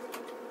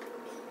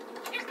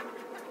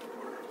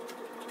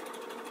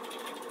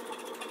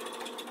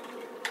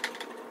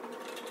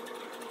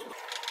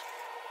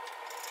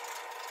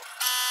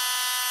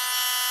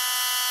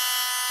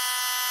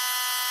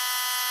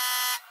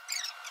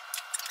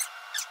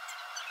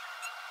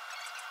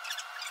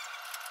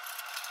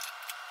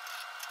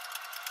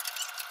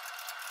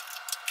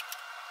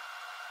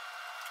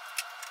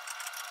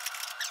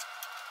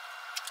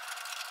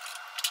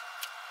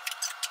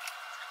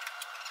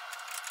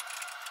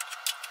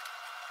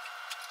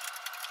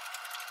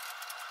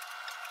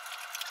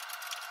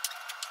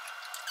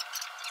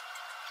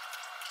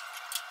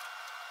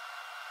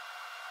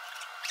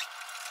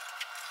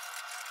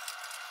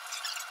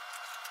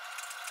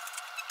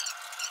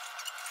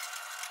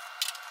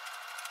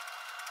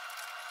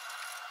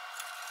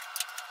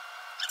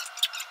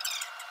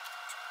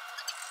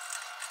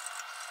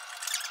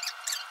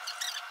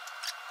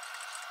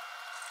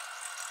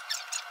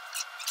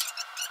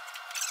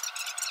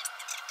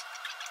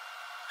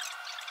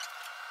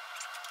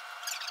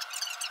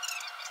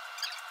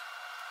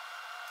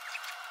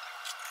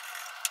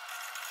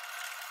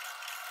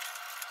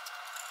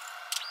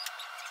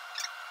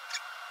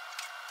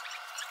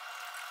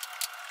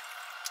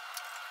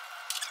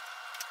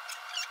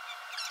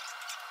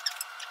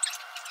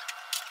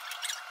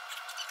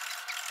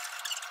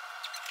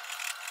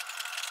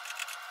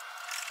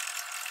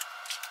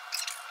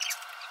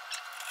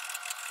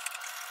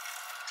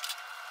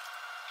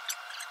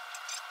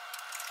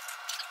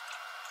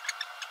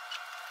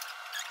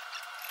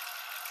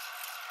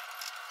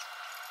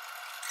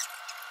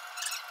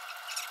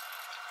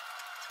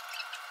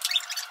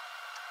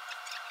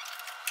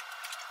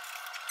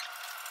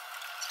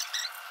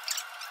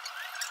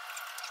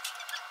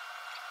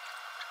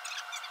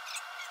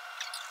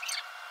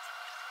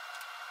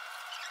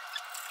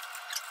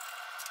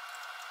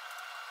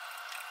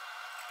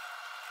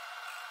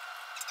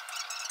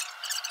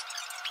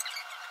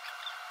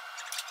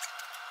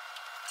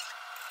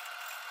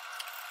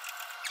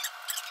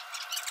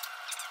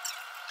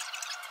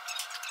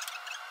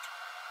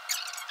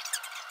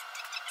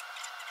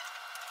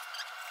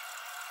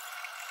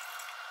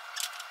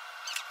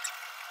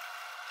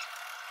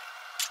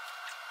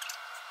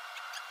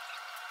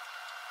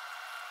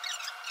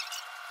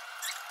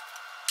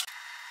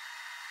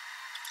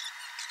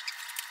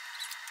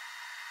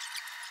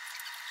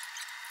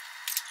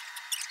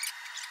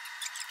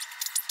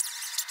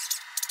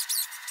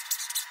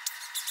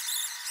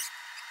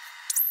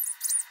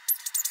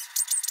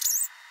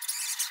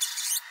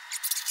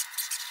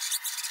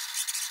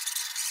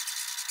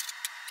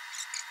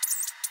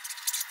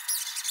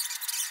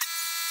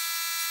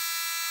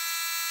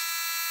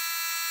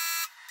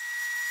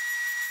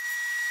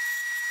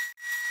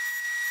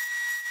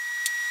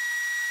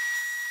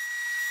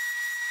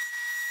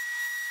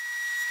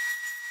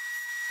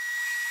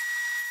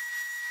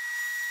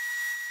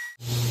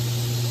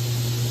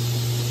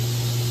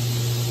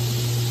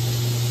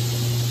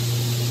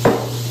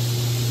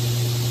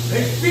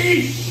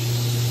 fish.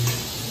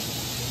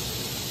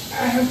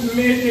 I have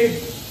made a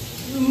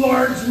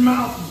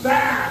largemouth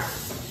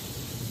bass.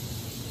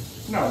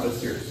 No, but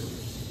seriously,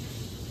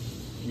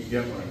 you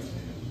get what I'm saying.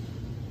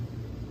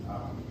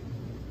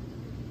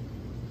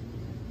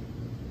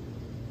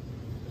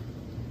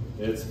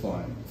 It's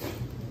fun.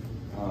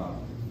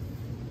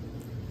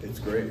 It's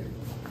great.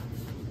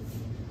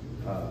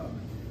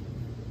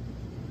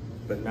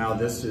 But now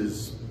this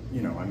is,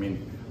 you know, I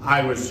mean,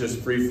 I was just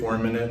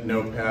free-forming it,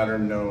 no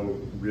pattern, no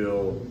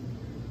real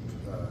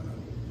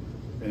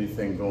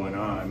anything going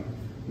on.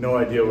 No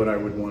idea what I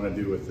would want to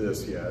do with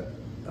this yet.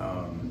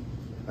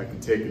 I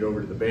could take it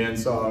over to the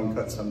bandsaw and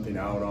cut something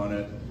out on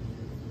it.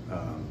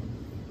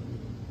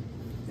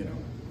 You know,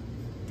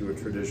 do a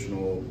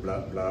traditional blah,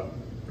 blah,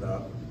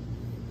 blah.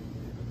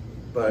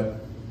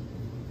 But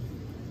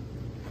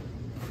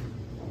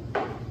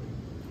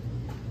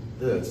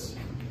this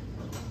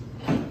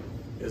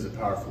is a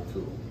powerful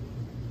tool.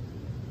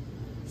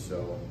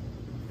 So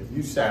if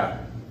you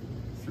sat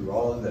through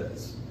all of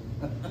this,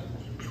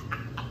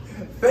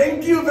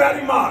 thank you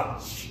very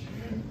much.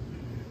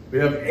 We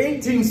have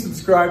 18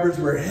 subscribers.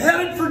 We're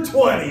headed for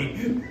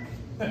 20.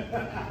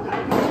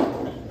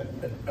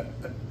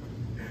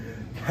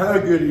 Have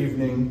a good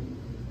evening.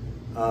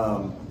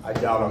 I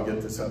doubt I'll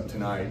get this up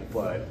tonight,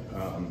 but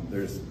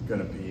there's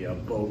gonna be a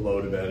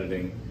boatload of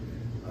editing.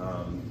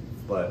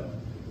 But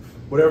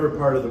whatever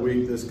part of the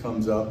week this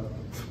comes up,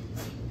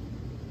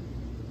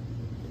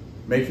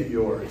 make it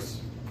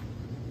yours.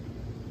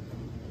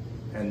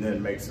 And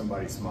then make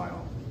somebody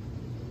smile.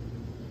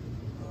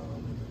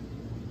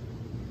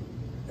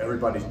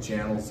 Everybody's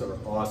channels are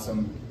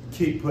awesome.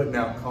 Keep putting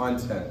out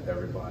content,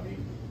 everybody.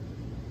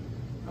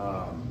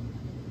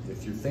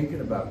 If you're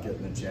thinking about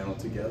getting a channel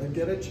together,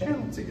 get a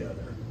channel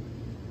together.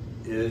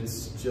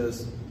 It's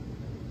just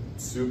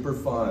super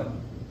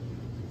fun.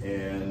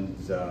 And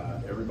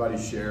everybody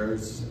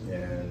shares,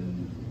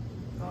 and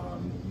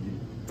you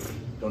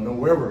don't know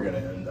where we're gonna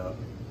end up,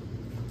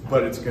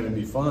 but it's gonna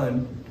be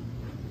fun.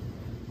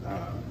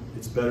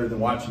 It's better than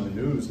watching the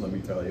news, let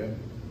me tell you.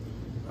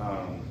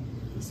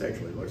 This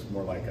actually looks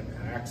more like an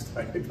axe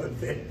type of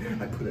thing.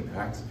 I put an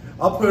axe.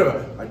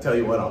 I tell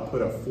you what, I'll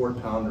put a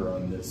 4-pounder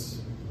on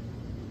this.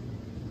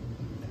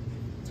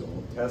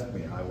 Don't test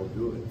me, I will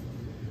do it.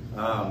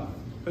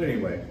 But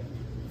anyway,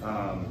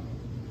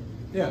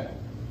 yeah.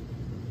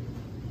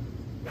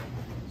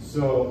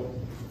 So,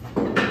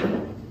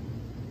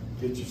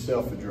 get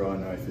yourself a draw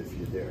knife if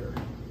you dare.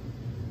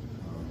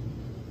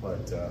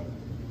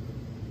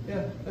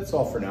 Yeah, that's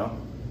all for now.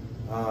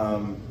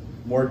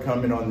 More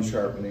coming on the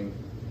sharpening.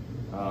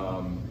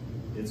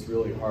 It's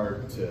really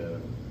hard to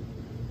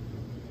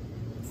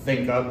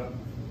think up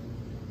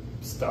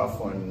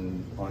stuff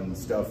on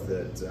stuff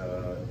that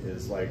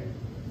is like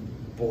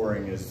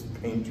boring as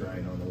paint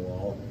drying on the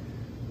wall.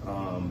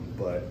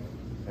 But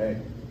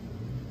hey,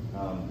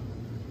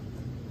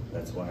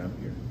 that's why I'm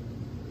here.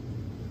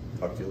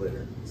 Talk to you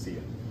later. See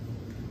ya.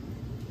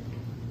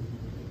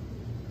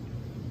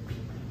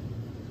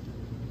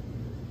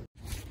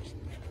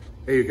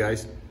 Hey, you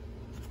guys.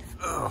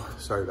 Oh,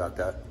 sorry about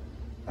that.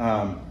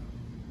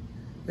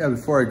 Yeah,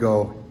 before I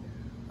go,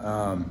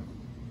 I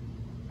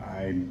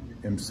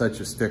am such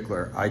a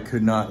stickler. I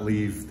could not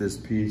leave this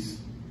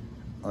piece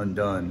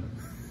undone.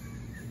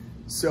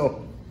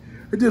 So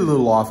I did a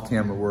little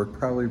off-camera work,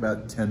 probably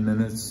about 10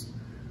 minutes.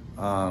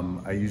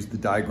 I used the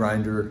die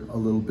grinder a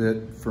little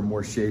bit for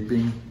more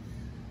shaping,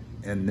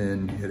 and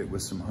then hit it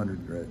with some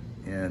 100 grit.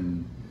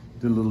 And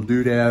did a little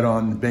doodad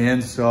on the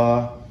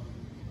bandsaw,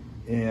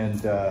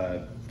 and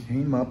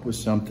came up with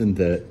something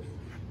that,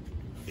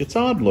 it's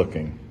odd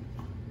looking.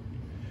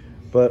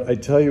 But I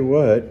tell you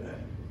what,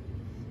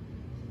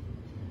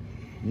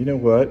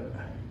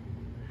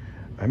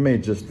 I may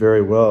just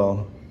very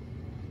well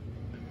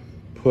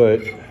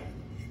put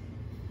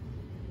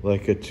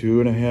like a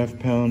 2.5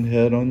 pound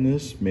head on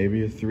this,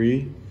 maybe a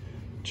 3,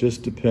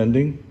 just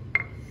depending.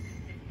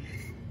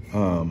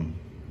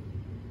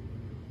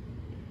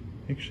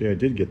 Actually, I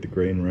did get the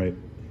grain right.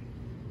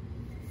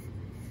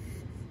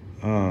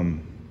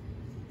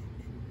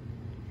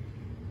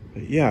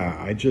 But yeah,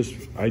 I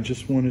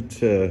just wanted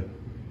to,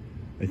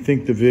 I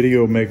think the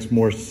video makes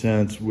more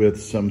sense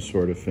with some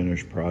sort of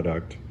finished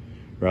product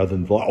rather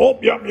than, oh,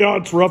 yeah,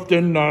 it's roughed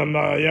in,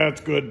 yeah,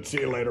 it's good,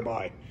 see you later,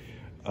 bye.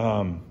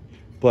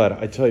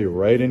 But I tell you,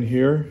 right in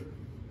here,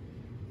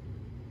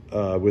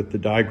 with the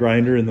die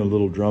grinder and the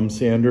little drum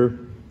sander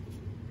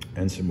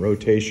and some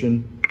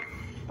rotation,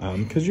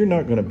 because you're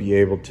not going to be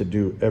able to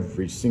do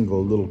every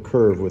single little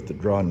curve with the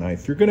draw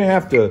knife. You're going to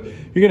have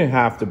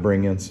to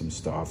bring in some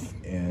stuff,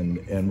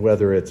 and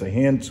whether it's a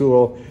hand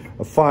tool,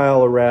 a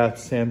file, a rat,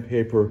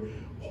 sandpaper,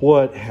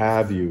 what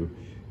have you,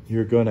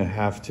 you're going to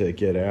have to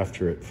get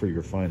after it for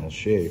your final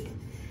shape.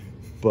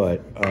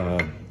 But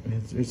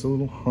it's a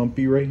little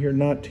humpy right here,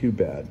 not too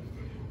bad.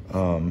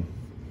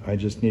 I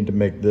just need to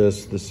make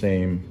this the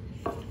same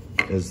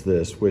as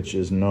this, which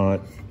is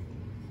not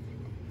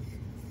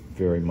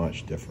very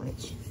much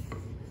difference.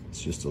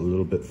 It's just a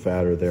little bit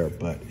fatter there,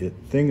 but the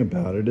thing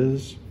about it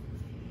is,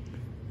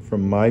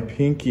 from my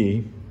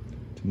pinky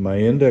to my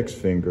index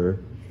finger,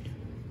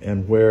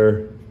 and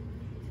where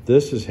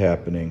this is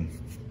happening,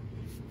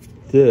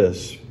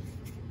 this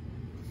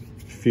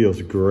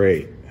feels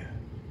great.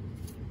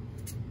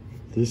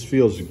 This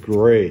feels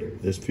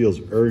great. This feels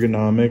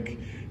ergonomic.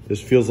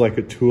 This feels like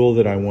a tool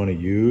that I want to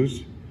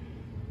use.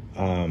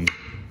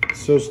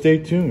 So stay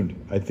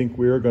tuned. I think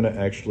we are going to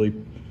actually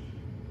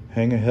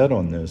hang a head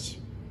on this.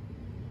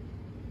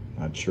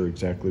 Not sure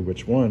exactly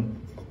which one.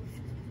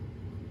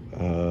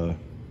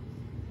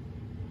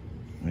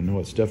 I know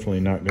it's definitely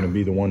not going to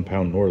be the 1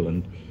 pound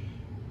Norland.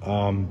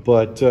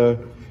 But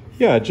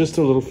yeah, just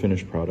a little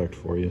finished product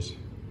for you.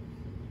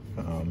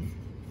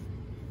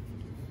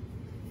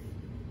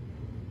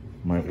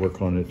 Might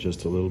work on it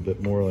just a little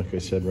bit more, like I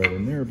said, right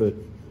in there, but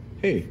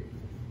hey,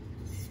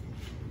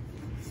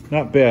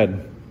 not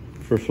bad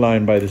for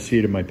flying by the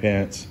seat of my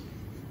pants.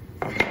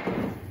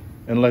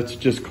 And let's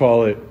just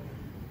call it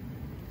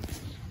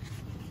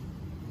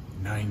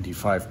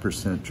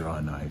 95% draw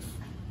knife.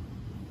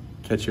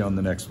 Catch you on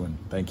the next one.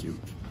 Thank you.